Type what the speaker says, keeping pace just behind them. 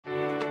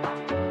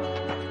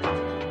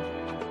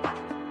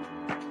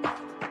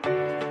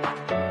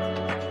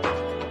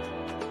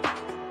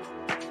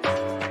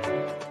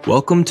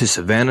Welcome to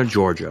Savannah,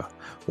 Georgia,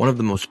 one of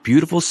the most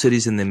beautiful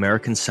cities in the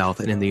American South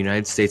and in the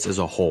United States as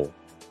a whole.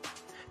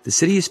 The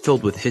city is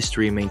filled with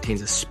history and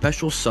maintains a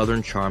special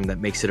southern charm that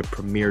makes it a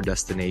premier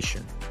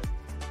destination.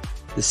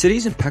 The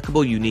city's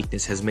impeccable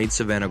uniqueness has made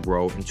Savannah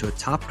grow into a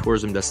top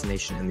tourism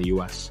destination in the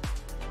U.S.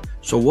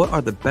 So what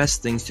are the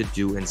best things to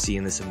do and see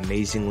in this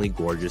amazingly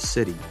gorgeous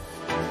city?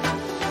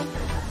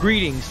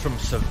 Greetings from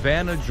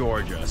Savannah,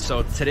 Georgia.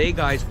 So today,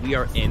 guys, we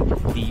are in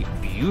the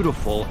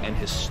beautiful and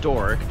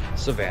historic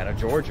Savannah,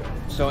 Georgia.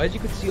 So as you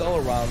can see all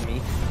around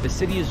me, the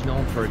city is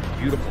known for its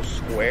beautiful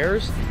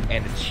squares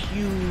and its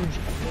huge,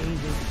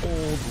 amazing,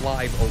 old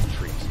live oak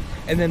trees.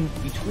 And then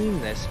between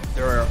this,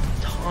 there are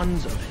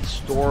tons of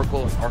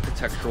historical and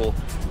architectural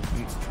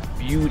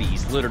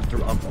beauties littered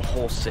throughout the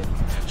whole city.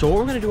 So what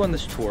we're going to do on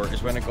this tour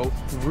is we're going to go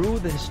through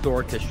the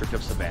historic district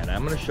of Savannah.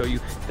 I'm going to show you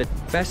the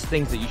best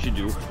things that you should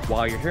do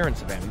while you're here in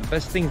Savannah, the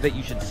best things that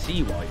you should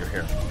see while you're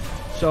here.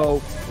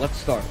 So let's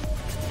start.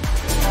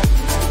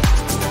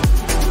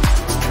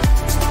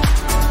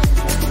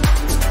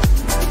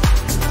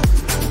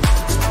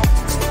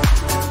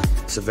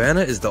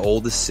 Savannah is the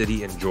oldest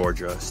city in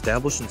Georgia,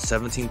 established in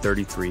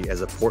 1733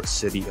 as a port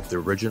city of the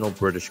original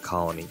British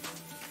colony.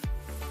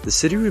 The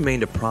city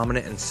remained a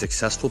prominent and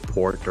successful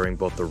port during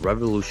both the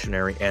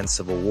Revolutionary and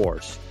Civil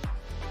Wars.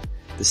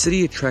 The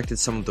city attracted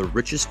some of the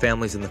richest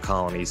families in the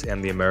colonies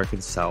and the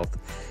American South,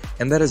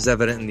 and that is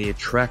evident in the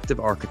attractive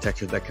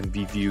architecture that can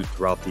be viewed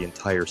throughout the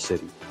entire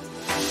city.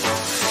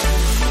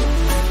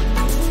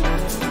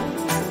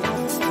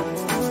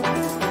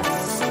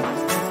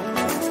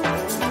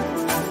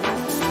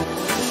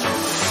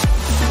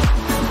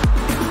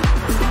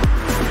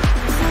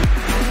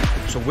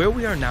 Where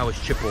we are now is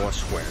Chippewa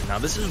Square. Now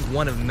this is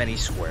one of many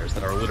squares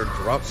that are littered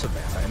throughout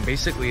Savannah, and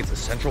basically it's a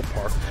central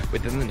park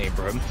within the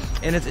neighborhood.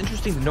 And it's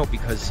interesting to note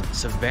because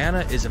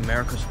Savannah is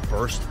America's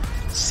first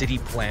city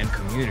plan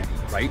community,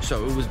 right?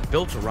 So it was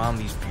built around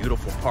these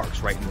beautiful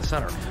parks right in the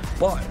center.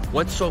 But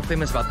what's so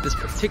famous about this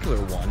particular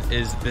one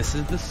is this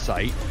is the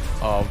site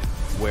of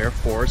where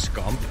Forrest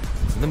Gump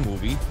in the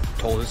movie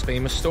told his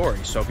famous story.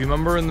 So if you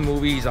remember in the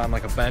movie, he's on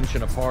like a bench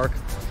in a park,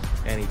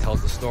 and he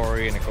tells the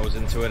story and it goes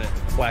into it and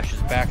it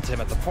flashes back to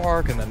him at the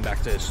park and then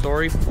back to his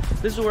story.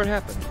 This is where it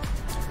happened.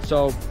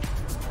 So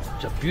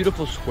it's a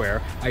beautiful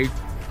square. I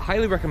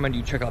highly recommend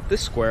you check out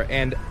this square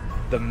and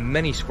the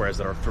many squares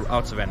that are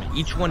throughout Savannah.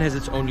 Each one has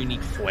its own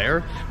unique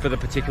flair for the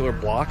particular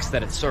blocks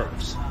that it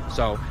serves.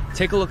 So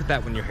take a look at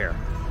that when you're here.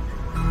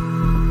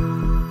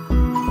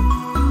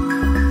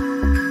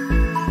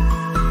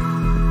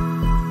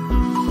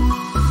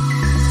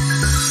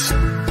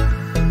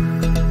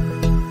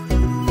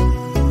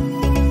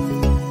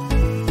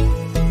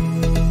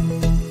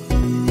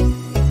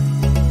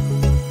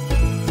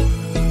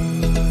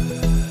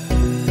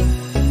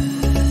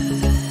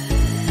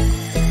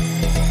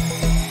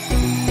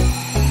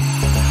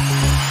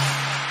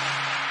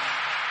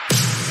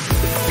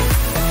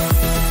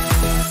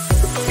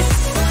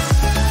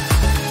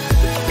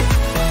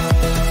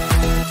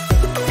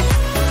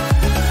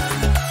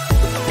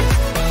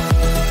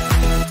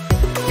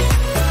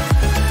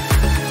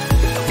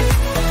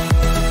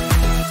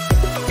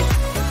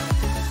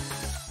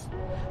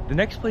 The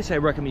next place I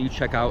recommend you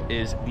check out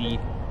is the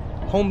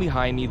home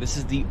behind me. This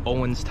is the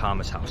Owens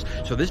Thomas house.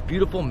 So this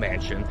beautiful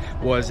mansion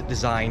was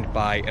designed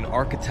by an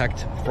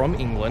architect from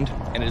England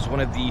and is one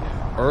of the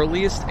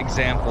earliest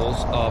examples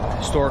of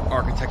historic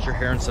architecture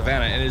here in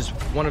Savannah and is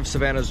one of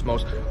Savannah's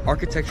most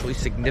architecturally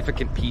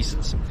significant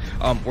pieces.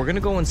 We're gonna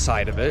go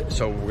inside of it,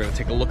 so we're gonna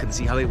take a look and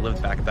see how they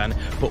lived back then.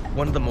 But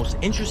one of the most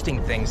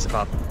interesting things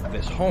about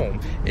this home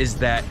is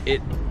that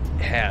it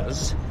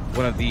has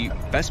one of the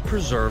best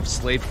preserved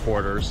slave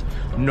quarters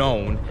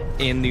known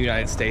in the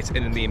United States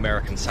and in the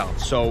American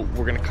South. So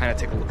we're gonna kind of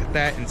take a look at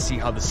that and see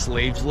how the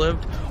slaves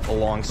lived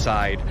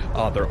alongside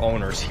their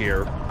owners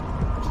here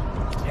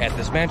at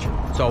this mansion.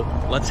 So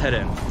let's head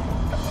in.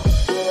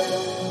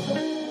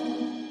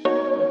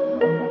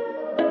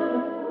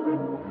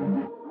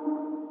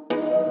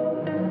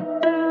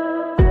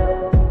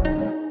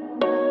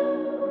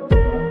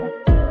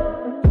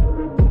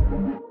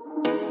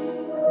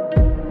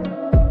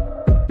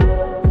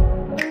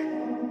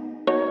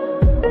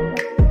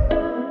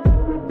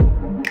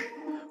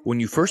 When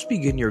you first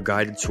begin your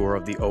guided tour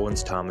of the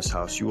Owens Thomas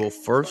house, you will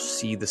first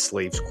see the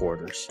slaves'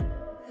 quarters.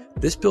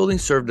 This building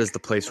served as the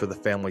place where the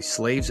family's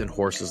slaves and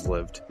horses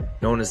lived,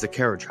 known as the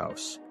carriage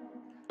house.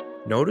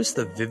 Notice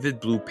the vivid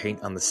blue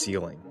paint on the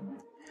ceiling.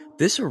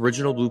 This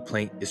original blue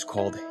paint is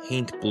called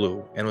haint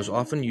blue and was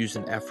often used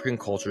in African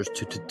cultures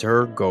to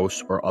deter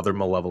ghosts or other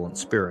malevolent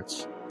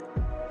spirits.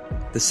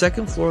 The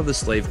second floor of the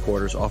slave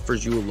quarters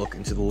offers you a look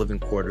into the living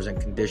quarters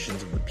and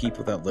conditions of the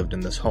people that lived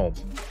in this home.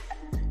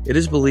 It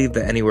is believed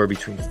that anywhere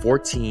between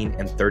 14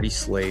 and 30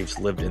 slaves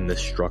lived in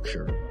this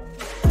structure.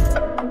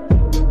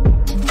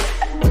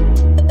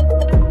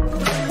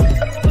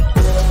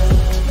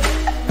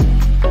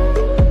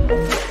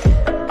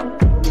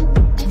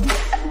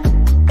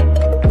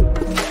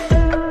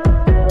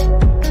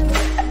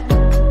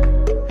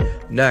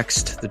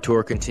 Next, the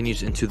tour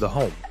continues into the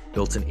home.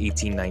 built in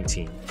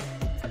 1819.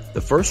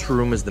 The first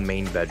room is the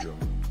main bedroom.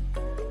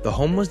 The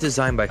home was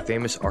designed by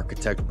famous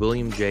architect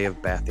William J.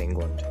 of Bath,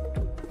 England.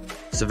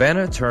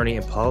 Savannah attorney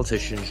and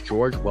politician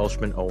George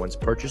Welshman Owens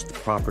purchased the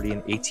property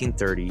in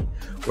 1830,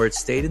 where it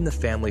stayed in the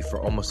family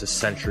for almost a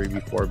century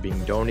before being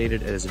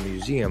donated as a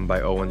museum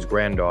by Owens'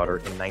 granddaughter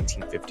in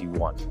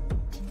 1951.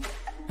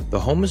 The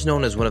home is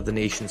known as one of the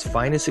nation's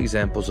finest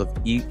examples of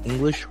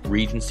English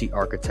Regency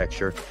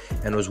architecture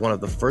and was one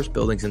of the first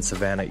buildings in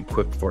Savannah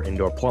equipped for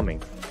indoor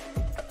plumbing.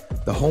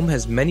 The home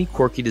has many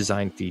quirky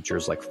design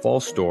features like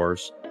false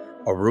doors,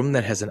 a room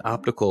that has an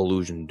optical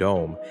illusion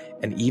dome,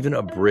 and even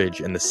a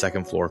bridge in the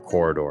second floor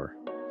corridor.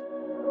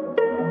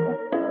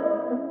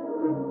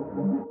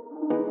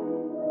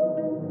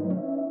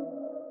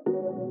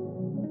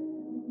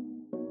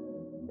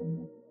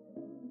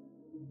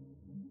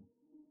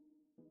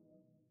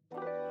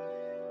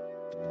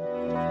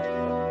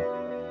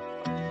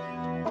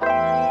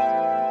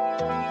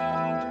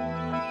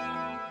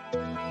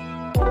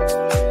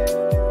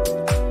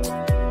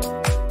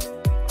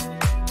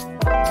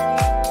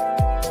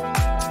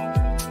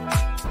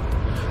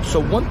 So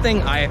one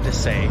thing I have to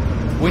say,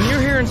 when you're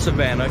here in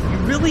Savannah, you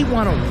really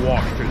want to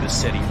walk through the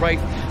city, right?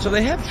 So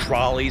they have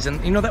trolleys, and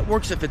that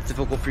works if it's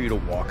difficult for you to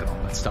walk and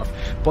all that stuff.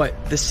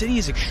 But the city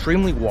is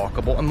extremely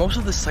walkable, and most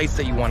of the sites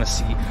that you want to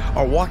see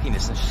are walking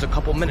distance, just a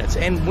couple minutes.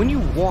 And when you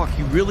walk,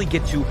 you really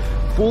get to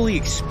fully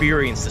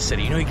experience the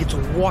city. You get to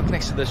walk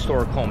next to the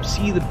historic home,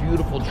 see the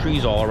beautiful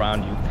trees all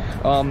around you.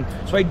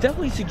 So I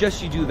definitely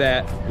suggest you do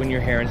that when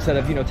you're here, instead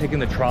of, taking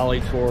the trolley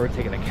tour,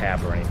 taking a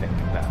cab or anything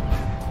like that.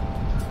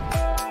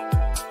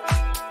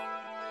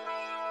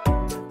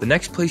 The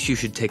next place you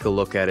should take a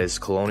look at is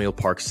Colonial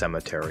Park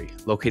Cemetery,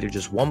 located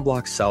just 1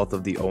 block south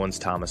of the Owens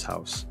Thomas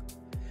House.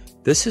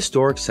 This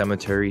historic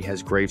cemetery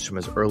has graves from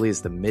as early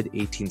as the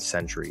mid-18th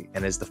century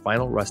and is the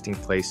final resting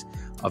place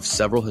of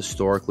several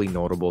historically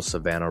notable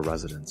Savannah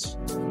residents.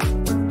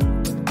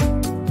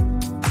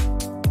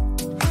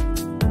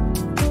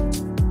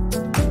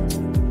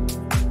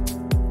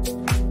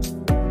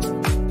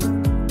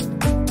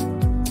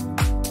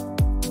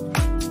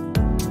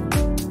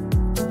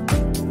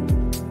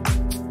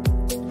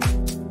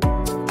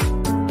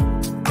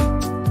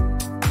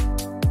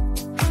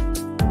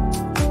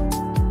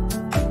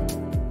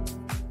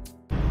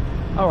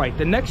 Alright,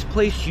 the next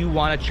place you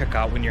want to check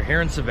out when you're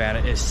here in Savannah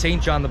is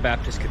St. John the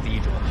Baptist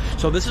Cathedral.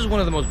 So this is one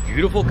of the most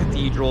beautiful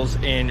cathedrals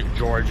in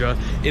Georgia,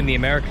 in the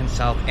American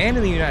South, and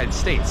in the United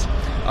States.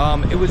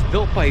 It was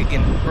built by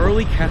an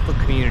early Catholic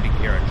community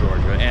here in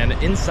Georgia, and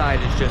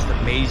inside is just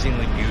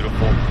amazingly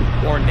beautiful,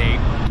 ornate.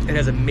 It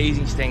has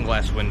amazing stained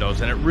glass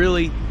windows, and it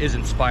really is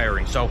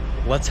inspiring. So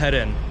let's head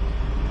in.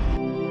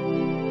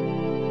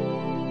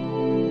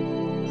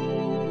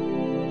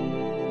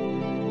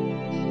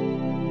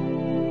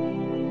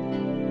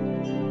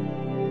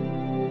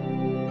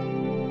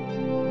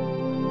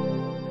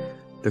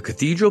 The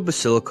Cathedral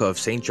Basilica of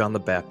St. John the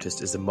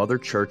Baptist is the mother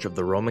church of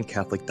the Roman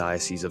Catholic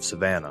Diocese of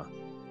Savannah.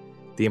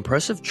 The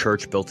impressive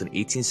church, built in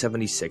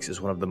 1876,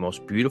 is one of the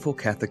most beautiful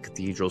Catholic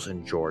cathedrals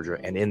in Georgia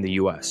and in the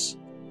U.S.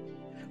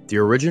 The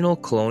original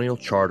colonial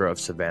charter of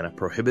Savannah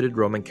prohibited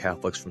Roman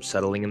Catholics from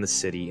settling in the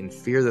city in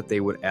fear that they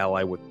would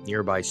ally with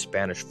nearby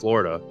Spanish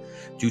Florida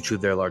due to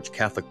their large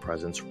Catholic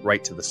presence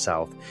right to the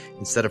south,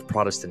 instead of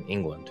Protestant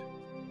England.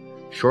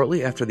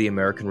 Shortly after the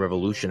American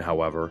Revolution,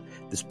 however,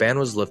 this ban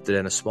was lifted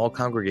and a small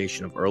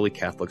congregation of early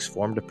Catholics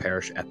formed a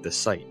parish at this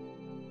site.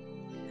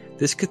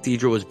 This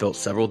cathedral was built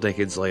several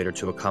decades later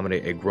to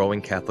accommodate a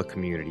growing Catholic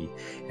community,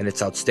 and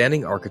its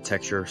outstanding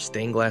architecture,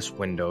 stained glass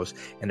windows,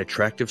 and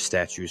attractive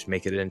statues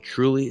make it a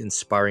truly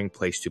inspiring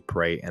place to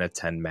pray and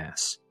attend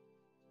Mass.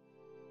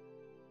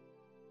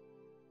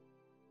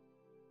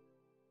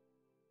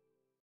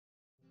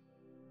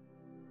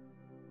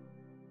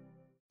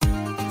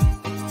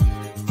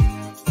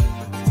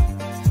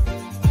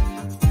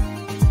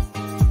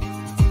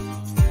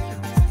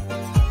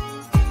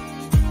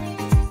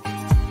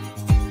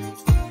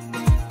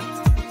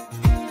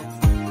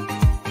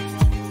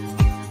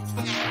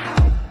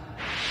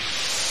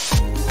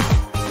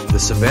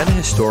 The Savannah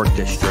Historic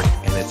District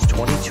and its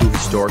 22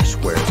 historic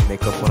squares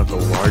make up one of the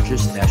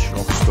largest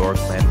national historic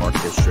landmark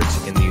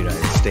districts in the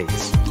United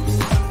States.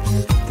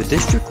 The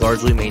district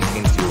largely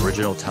maintains the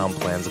original town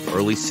plans of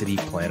early city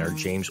planner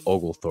James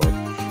Oglethorpe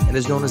and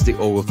is known as the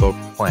Oglethorpe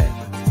Plan.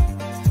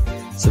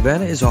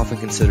 Savannah is often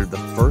considered the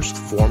first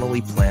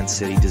formally planned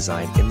city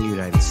design in the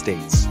United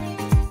States.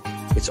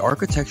 Its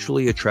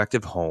architecturally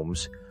attractive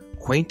homes,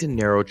 quaint and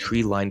narrow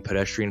tree-lined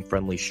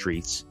pedestrian-friendly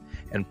streets,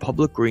 and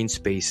public green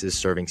spaces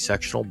serving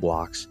sectional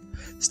blocks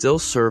still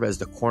serve as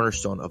the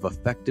cornerstone of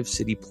effective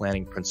city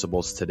planning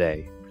principles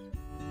today.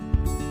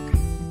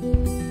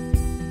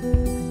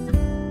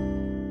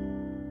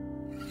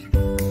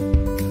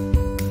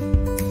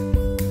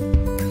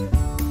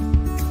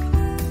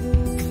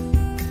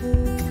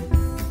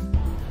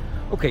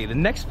 Okay, the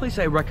next place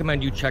I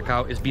recommend you check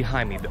out is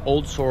behind me, the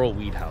Old Sorrel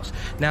Weed House.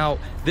 Now,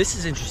 this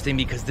is interesting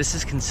because this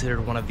is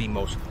considered one of the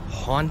most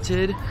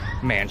haunted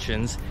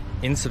mansions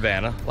in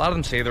Savannah. A lot of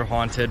them say they're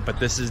haunted, but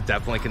this is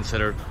definitely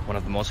considered one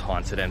of the most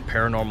haunted, and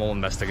paranormal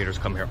investigators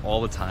come here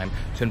all the time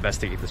to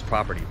investigate this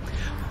property.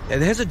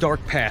 It has a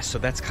dark past, so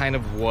that's kind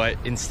of what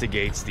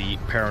instigates the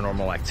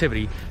paranormal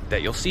activity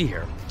that you'll see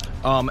here.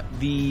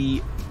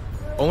 The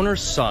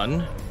owner's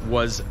son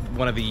was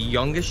one of the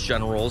youngest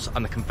generals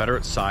on the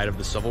Confederate side of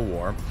the Civil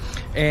War,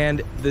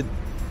 and the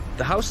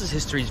house's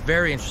history is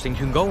very interesting. You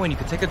can go in, you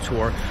can take a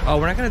tour.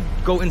 We're not going to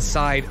go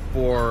inside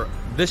for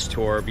this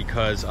tour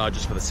because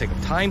just for the sake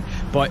of time,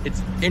 but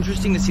it's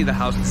interesting to see the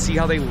house and see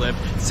how they live,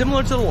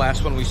 similar to the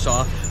last one we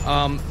saw.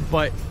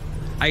 But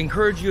I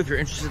encourage you, if you're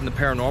interested in the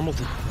paranormal,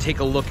 to take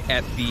a look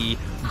at the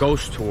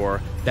ghost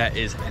tour that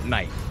is at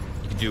night.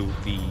 You can do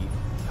the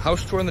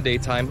house tour in the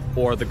daytime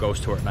or the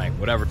ghost tour at night,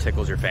 whatever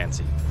tickles your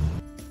fancy.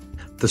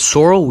 The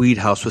Sorrel Weed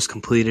House was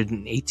completed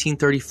in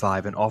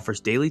 1835 and offers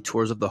daily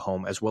tours of the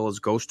home as well as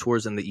ghost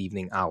tours in the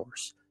evening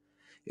hours.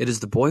 It is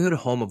the boyhood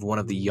home of one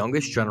of the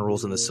youngest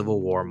generals in the Civil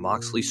War,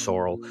 Moxley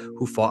Sorrel,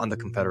 who fought on the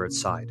Confederate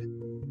side.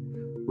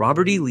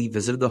 Robert E. Lee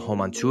visited the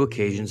home on 2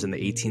 occasions in the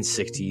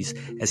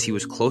 1860s as he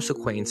was close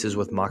acquaintances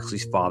with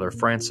Moxley's father,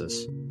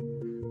 Francis.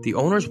 The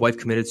owner's wife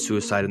committed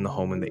suicide in the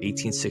home in the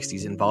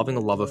 1860s, involving a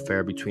love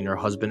affair between her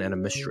husband and a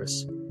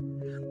mistress.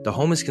 The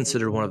home is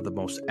considered one of the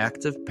most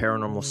active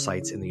paranormal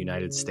sites in the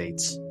United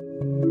States.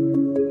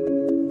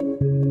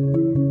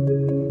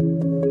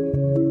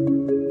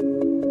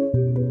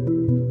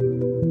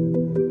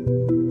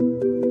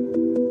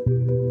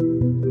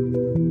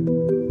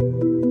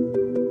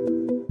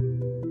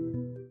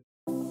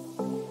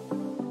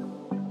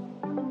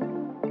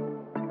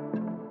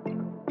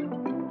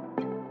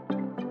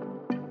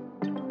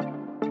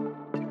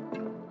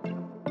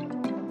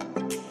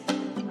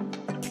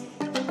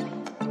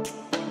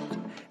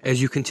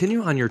 As you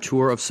continue on your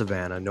tour of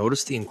Savannah,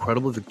 notice the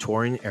incredible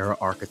Victorian-era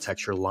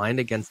architecture lined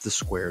against the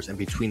squares and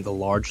between the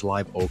large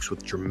live oaks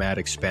with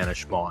dramatic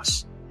Spanish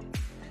moss.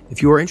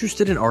 If you are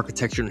interested in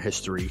architecture and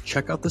history,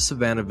 check out the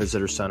Savannah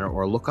Visitor Center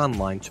or look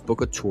online to book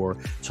a tour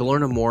to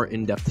learn a more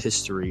in-depth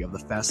history of the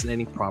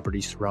fascinating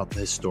properties throughout the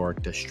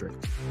historic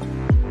district.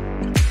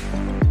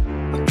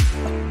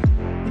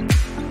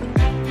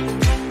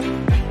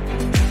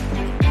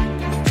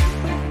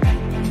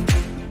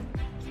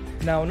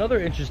 Now, another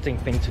interesting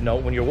thing to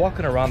note when you're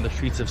walking around the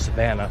streets of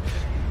Savannah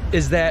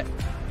is that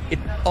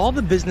all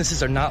the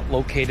businesses are not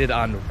located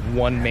on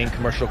one main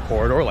commercial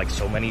corridor like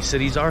so many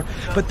cities are,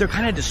 but they're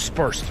kind of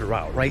dispersed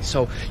throughout, right?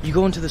 So you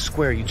go into the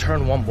square, you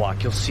turn one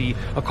block, you'll see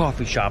a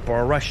coffee shop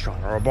or a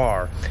restaurant or a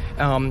bar.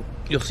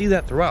 You'll see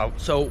that throughout.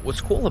 So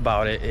what's cool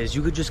about it is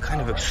you could just kind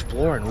of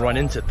explore and run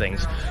into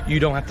things. You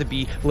don't have to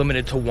be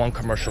limited to one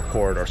commercial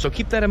corridor. So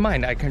keep that in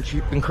mind. I can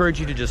encourage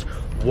you to just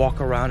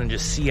walk around and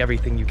just see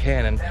everything you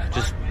can and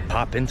just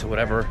pop into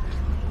whatever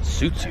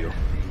suits you.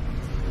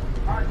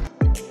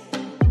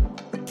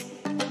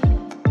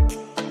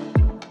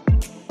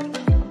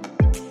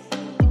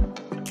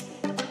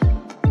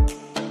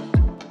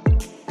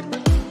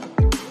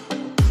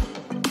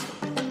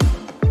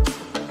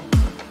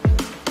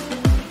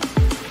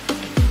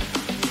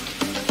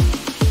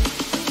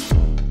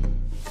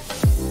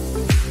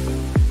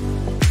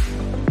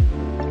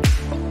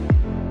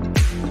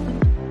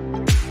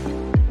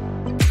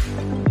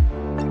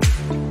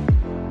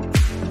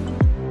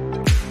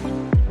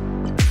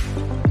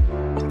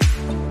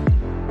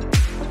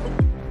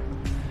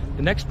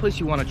 The next place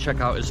you want to check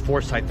out is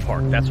Forsyth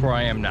Park. That's where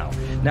I am now.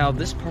 Now,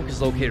 this park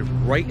is located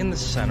right in the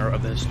center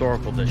of the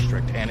historical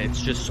district, and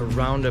it's just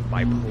surrounded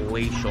by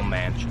palatial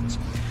mansions.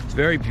 It's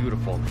very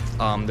beautiful.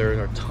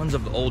 There are tons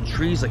of old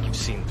trees like you've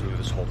seen through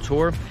this whole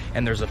tour,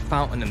 and there's a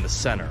fountain in the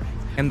center.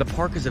 And the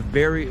park is a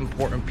very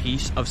important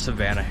piece of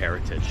Savannah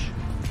heritage.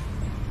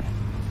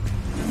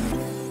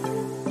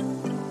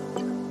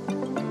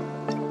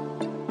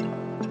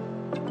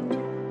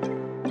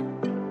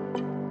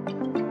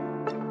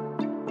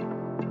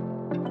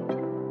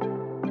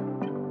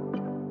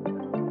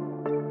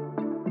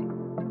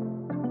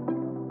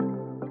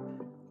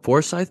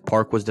 Forsyth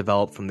Park was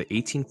developed from the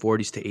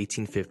 1840s to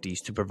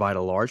 1850s to provide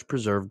a large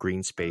preserved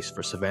green space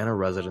for Savannah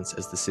residents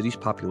as the city's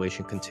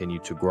population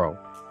continued to grow.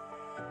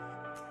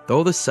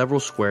 Though the several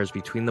squares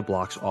between the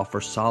blocks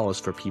offer solace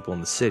for people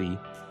in the city,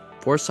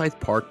 Forsyth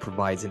Park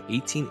provides an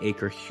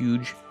 18-acre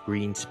huge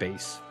green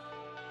space.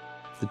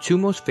 The two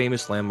most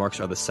famous landmarks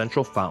are the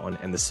Central Fountain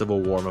and the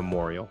Civil War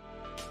Memorial.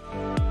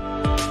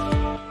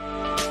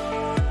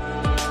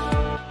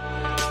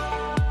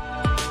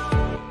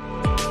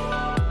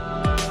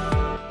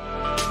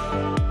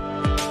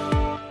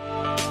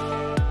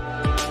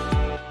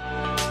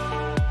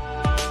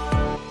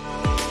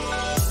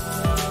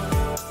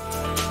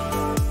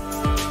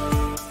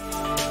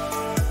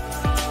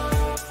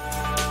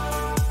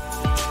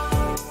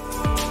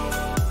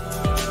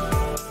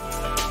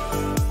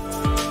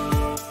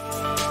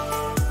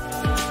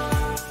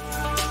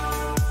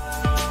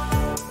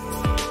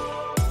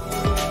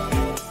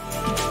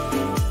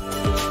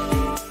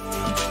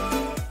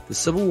 The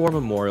Civil War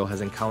Memorial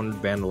has encountered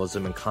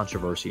vandalism and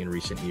controversy in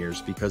recent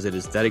years because it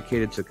is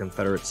dedicated to the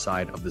Confederate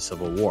side of the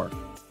Civil War.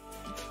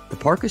 The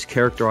park is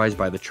characterized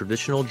by the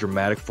traditional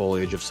dramatic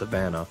foliage of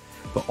Savannah,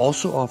 but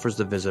also offers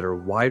the visitor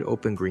wide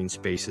open green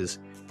spaces,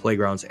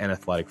 playgrounds, and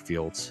athletic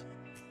fields.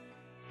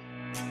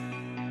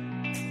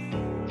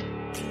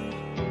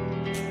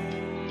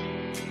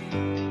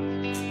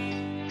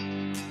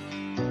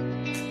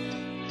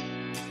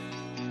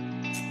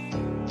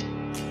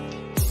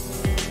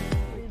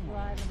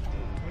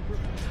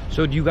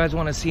 So do you guys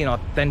want to see an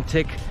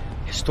authentic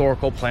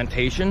historical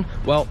plantation?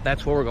 Well,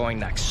 that's where we're going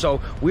next. So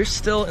we're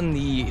still in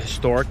the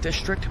historic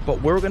district,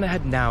 but where we're going to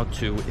head now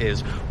to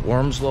is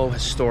Wormslow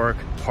Historic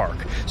Park.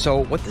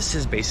 So what this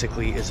is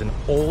basically is an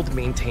old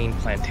maintained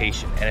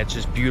plantation, and it's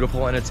just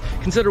beautiful, and it's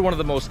considered one of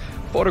the most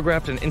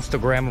photographed and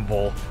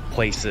Instagrammable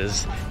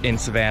places in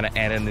Savannah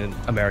and in the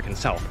American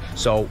South.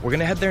 So we're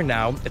gonna head there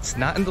now. It's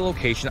not in the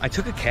location. I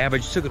took a cab, I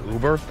just took an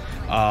Uber.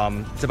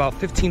 It's about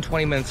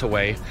 15-20 minutes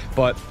away,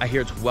 but I hear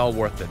it's well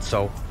worth it.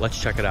 So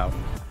let's check it out.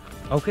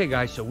 Okay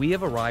guys, so we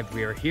have arrived.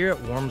 We are here at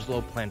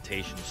Wormslow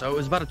Plantation. So it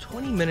was about a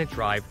 20-minute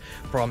drive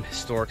from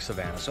historic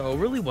Savannah, so it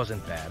really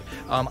wasn't bad.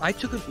 I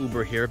took an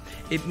Uber here.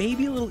 It may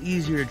be a little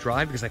easier to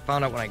drive because I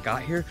found out when I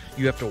got here,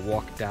 you have to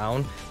walk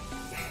down.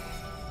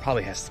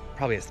 Probably has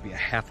to be a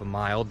half a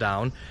mile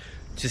down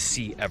to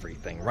see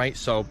everything, right?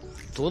 So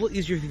it's a little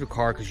easier if you have a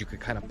car because you could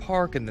kind of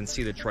park and then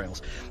see the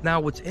trails. Now,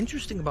 what's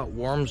interesting about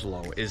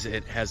Wormslow is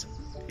it has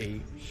a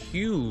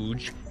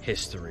huge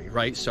history,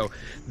 right? So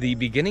the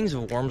beginnings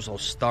of Wormslow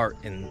start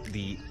in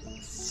the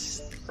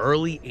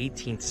early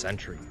 18th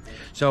century.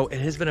 So it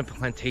has been a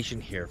plantation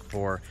here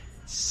for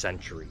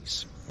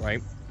centuries,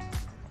 right?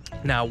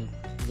 Now,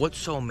 what's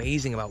so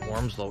amazing about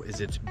Wormslow is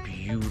its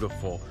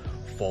beautiful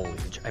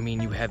foliage. I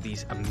mean, you have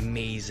these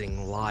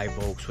amazing live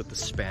oaks with the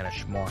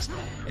Spanish moss,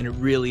 and it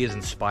really is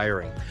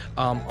inspiring.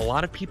 A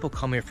lot of people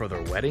come here for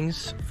their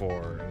weddings,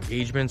 for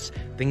engagements,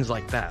 things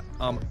like that.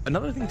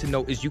 Another thing to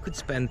note is you could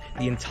spend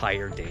the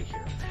entire day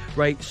here,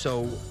 right?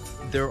 So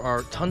there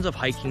are tons of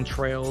hiking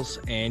trails,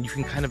 and you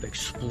can kind of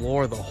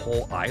explore the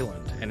whole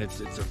island, and it's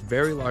a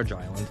very large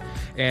island,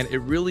 and it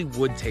really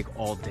would take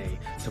all day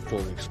to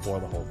fully explore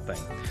the whole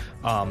thing.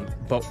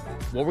 But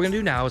what we're gonna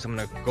do now is I'm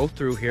gonna go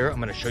through here. I'm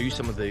gonna show you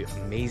some of the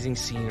amazing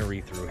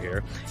scenery through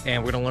here,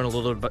 and we're gonna learn a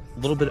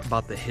little bit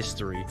about the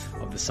history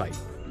of the site.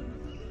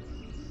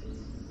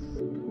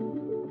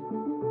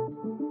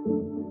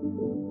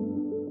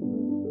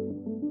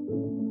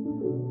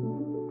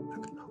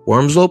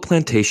 Wormslow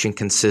Plantation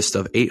consists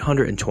of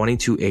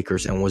 822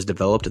 acres and was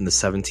developed in the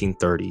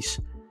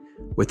 1730s.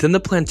 Within the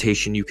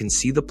plantation, you can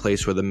see the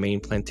place where the main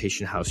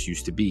plantation house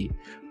used to be.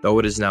 Though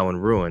it is now in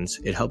ruins,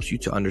 it helps you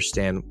to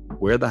understand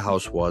where the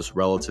house was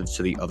relative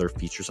to the other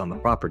features on the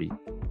property.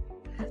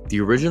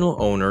 The original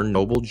owner,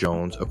 Noble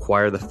Jones,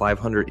 acquired the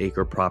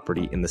 500-acre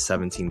property in the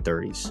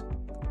 1730s.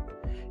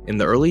 In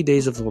the early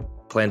days of the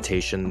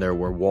plantation, there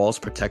were walls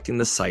protecting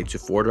the site to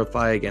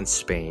fortify against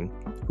Spain,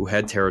 who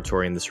had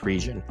territory in this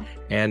region,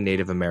 and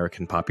Native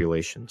American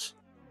populations.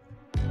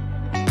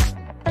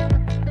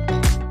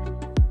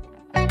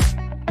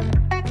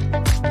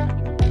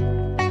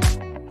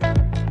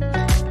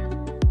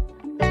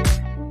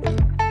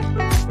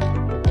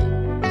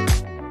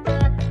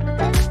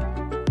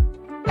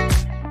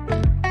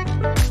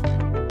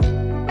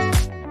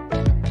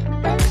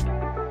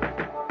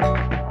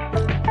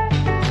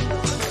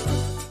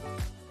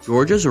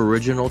 Georgia's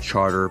original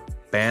charter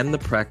banned the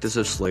practice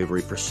of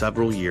slavery for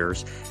several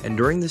years, and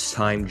during this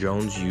time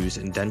Jones used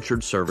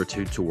indentured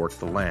servitude to work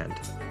the land.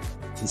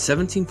 In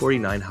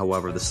 1749,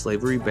 however, the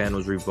slavery ban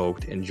was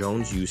revoked and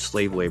Jones used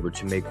slave labor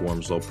to make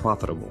Wormslow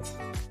profitable.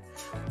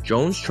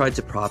 Jones tried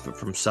to profit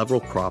from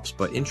several crops,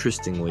 but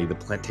interestingly, the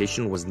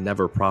plantation was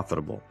never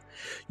profitable.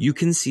 You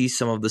can see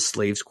some of the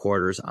slaves'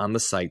 quarters on the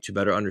site to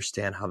better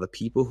understand how the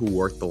people who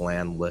worked the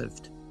land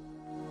lived.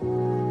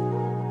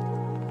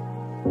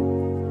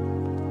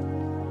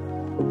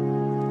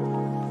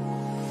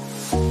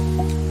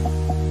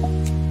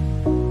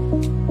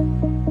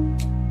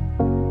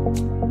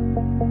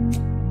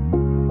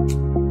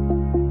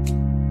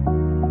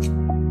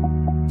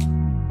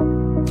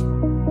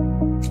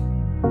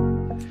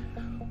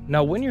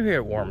 Now, when you're here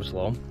at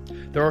Wormslow,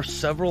 there are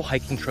several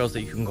hiking trails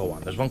that you can go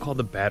on. There's one called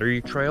the Battery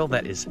Trail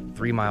that is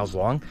 3 miles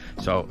long.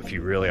 So if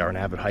you really are an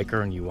avid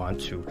hiker and you want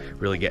to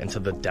really get into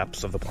the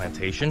depths of the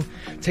plantation,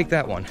 take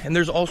that one. And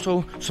there's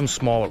also some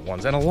smaller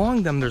ones. And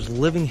along them, there's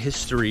living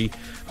history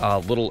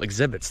little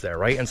exhibits there,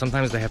 right? And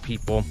sometimes they have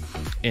people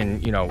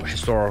in,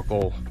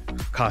 historical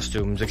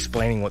costumes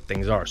explaining what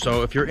things are.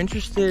 So if you're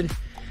interested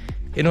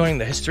in knowing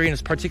the history, and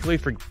it's particularly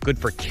good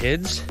for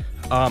kids,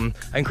 I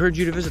encourage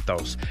you to visit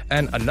those.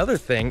 And another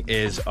thing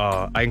is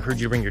I encourage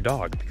you to bring your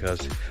dog,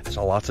 because I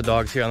saw lots of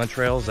dogs here on the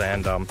trails,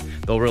 and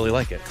they'll really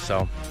like it.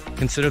 So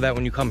consider that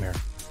when you come here.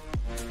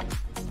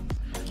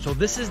 So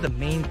this is the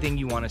main thing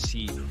you want to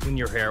see when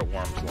you're here at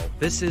Wormslow.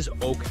 This is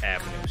Oak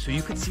Avenue. So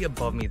you can see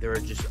above me there are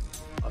just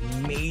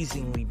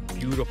amazingly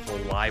beautiful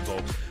live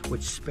oaks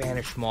with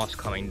Spanish moss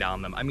coming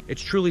down them. I mean,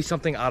 it's truly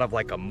something out of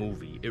like a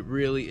movie. It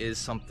really is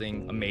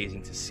something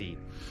amazing to see.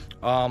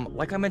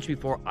 Like I mentioned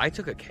before, I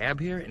took a cab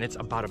here and it's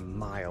about a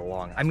mile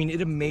long. I mean,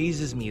 it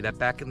amazes me that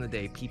back in the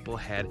day, people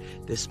had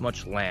this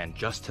much land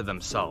just to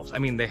themselves. I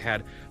mean, they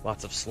had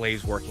lots of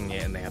slaves working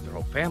it and they had their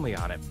whole family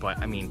on it, but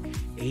I mean,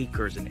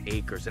 acres and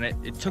acres. And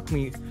it took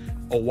me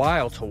a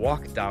while to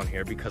walk down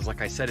here because,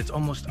 like I said, it's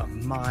almost a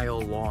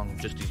mile long,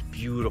 just these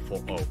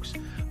beautiful oaks.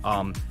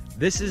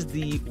 This is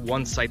the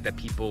one site that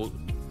people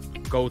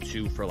go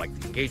to for like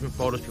the engagement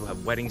photos. People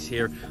have weddings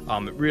here.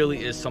 It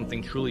really is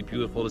something truly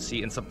beautiful to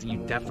see and something you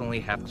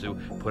definitely have to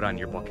put on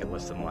your bucket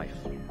list in life.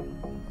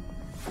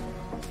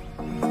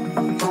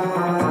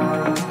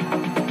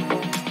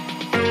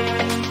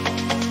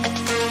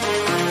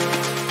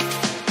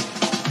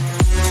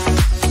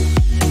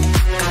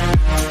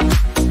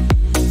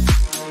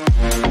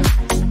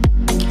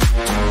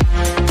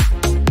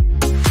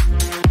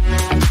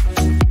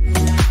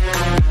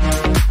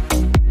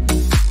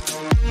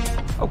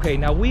 Okay,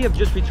 now we have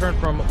just returned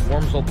from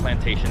Wormsville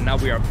Plantation. Now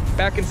we are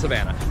back in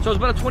Savannah. So it's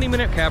about a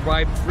 20-minute cab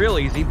ride, real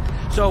easy.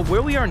 So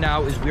where we are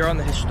now is we are on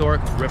the historic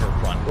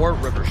riverfront, or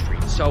River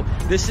Street. So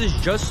this is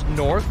just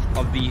north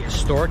of the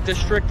historic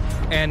district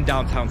and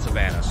downtown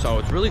Savannah. So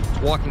it's really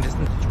walking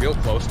distance, it's real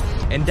close.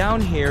 And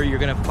down here, you're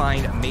gonna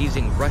find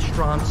amazing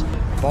restaurants,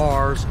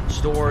 bars,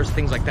 stores,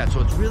 things like that. So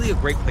it's really a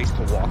great place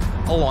to walk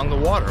along the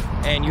water.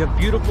 And you have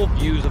beautiful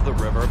views of the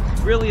river.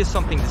 It really is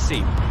something to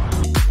see.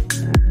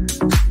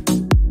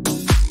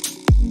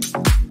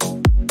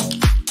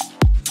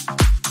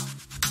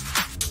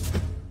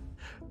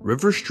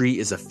 River Street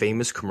is a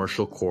famous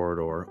commercial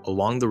corridor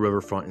along the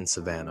riverfront in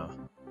Savannah.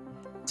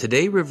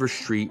 Today, River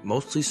Street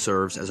mostly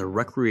serves as a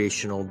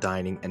recreational,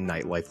 dining, and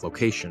nightlife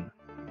location.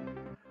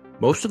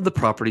 Most of the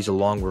properties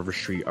along River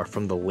Street are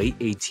from the late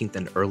 18th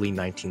and early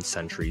 19th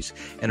centuries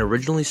and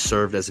originally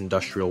served as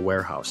industrial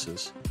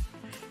warehouses.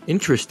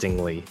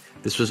 Interestingly,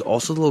 this was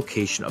also the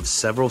location of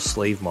several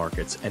slave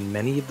markets, and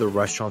many of the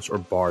restaurants or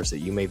bars that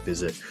you may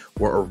visit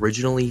were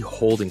originally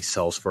holding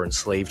cells for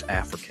enslaved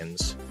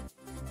Africans.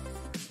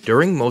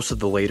 During most of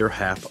the later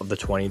half of the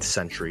 20th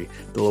century,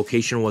 the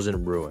location was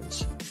in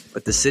ruins,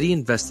 but the city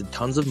invested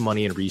tons of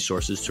money and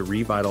resources to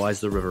revitalize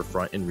the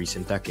riverfront in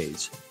recent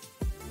decades.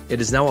 It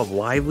is now a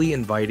lively,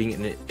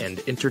 inviting, and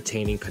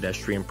entertaining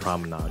pedestrian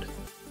promenade.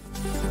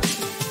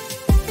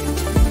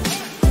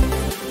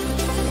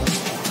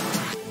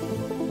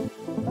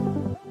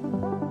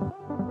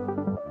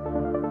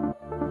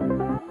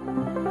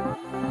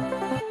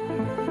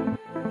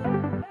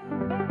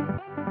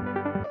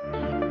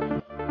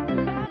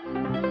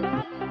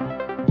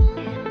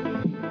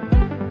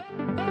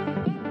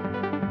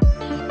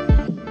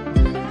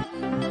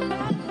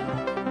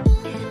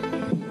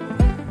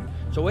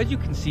 So as you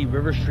can see,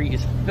 River Street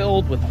is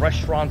filled with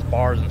restaurants,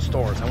 bars, and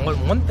stores. And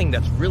one thing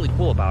that's really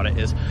cool about it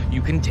is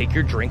you can take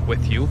your drink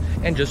with you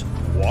and just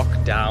walk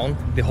down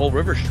the whole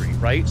River Street,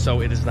 right?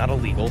 So it is not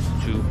illegal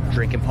to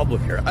drink in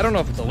public here. I don't know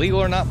if it's illegal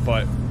or not,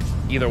 but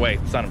either way,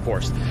 it's not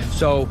enforced.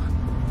 So,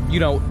 you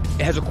know,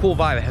 it has a cool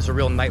vibe. It has a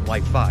real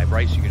nightlife vibe,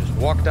 right? So you can just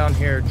walk down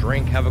here,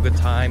 drink, have a good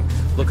time,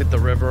 look at the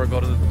river, go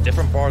to the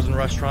different bars and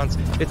restaurants.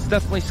 It's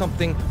definitely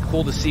something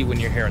cool to see when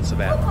you're here in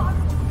Savannah.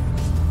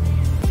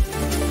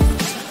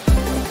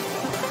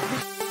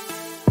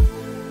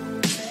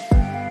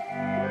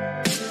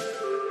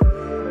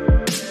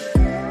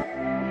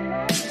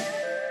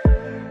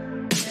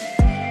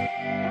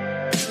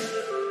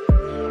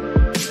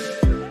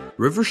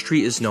 River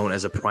Street is known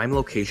as a prime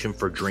location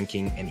for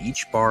drinking, and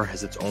each bar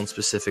has its own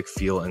specific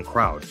feel and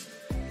crowd.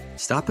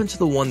 Stop into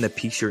the one that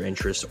piques your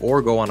interest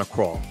or go on a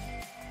crawl.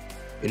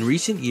 In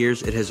recent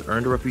years, it has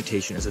earned a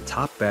reputation as a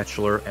top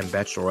bachelor and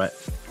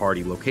bachelorette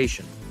party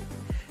location.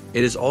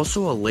 It is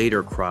also a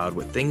later crowd,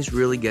 with things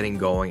really getting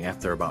going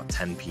after about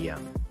 10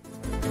 p.m.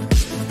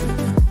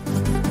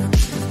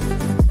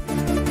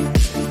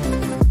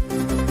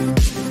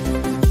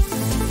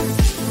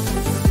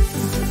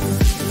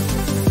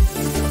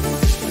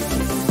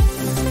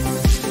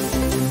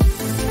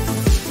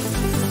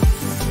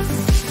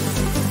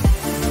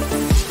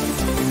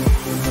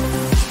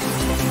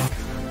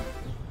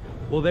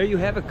 Well, there you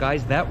have it,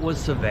 guys. That was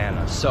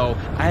Savannah. So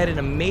I had an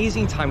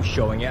amazing time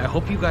showing it. I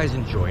hope you guys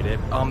enjoyed it.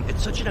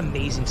 It's such an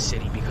amazing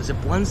city because it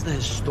blends the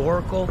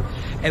historical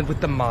and with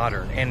the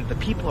modern, and the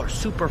people are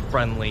super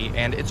friendly,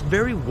 and it's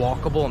very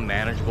walkable and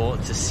manageable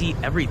to see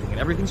everything, and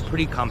everything's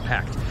pretty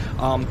compact.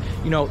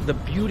 You know, the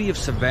beauty of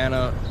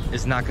Savannah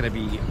is not going to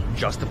be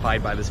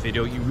justified by this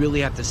video. You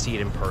really have to see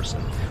it in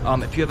person.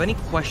 If you have any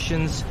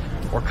questions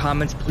or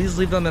comments, please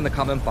leave them in the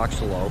comment box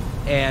below,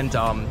 and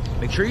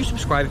make sure you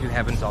subscribe if you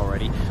haven't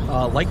already.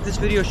 Like this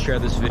video, share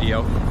this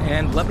video,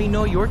 and let me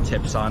know your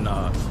tips on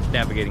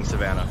navigating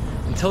Savannah.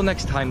 Until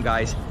next time,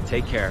 guys,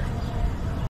 take care.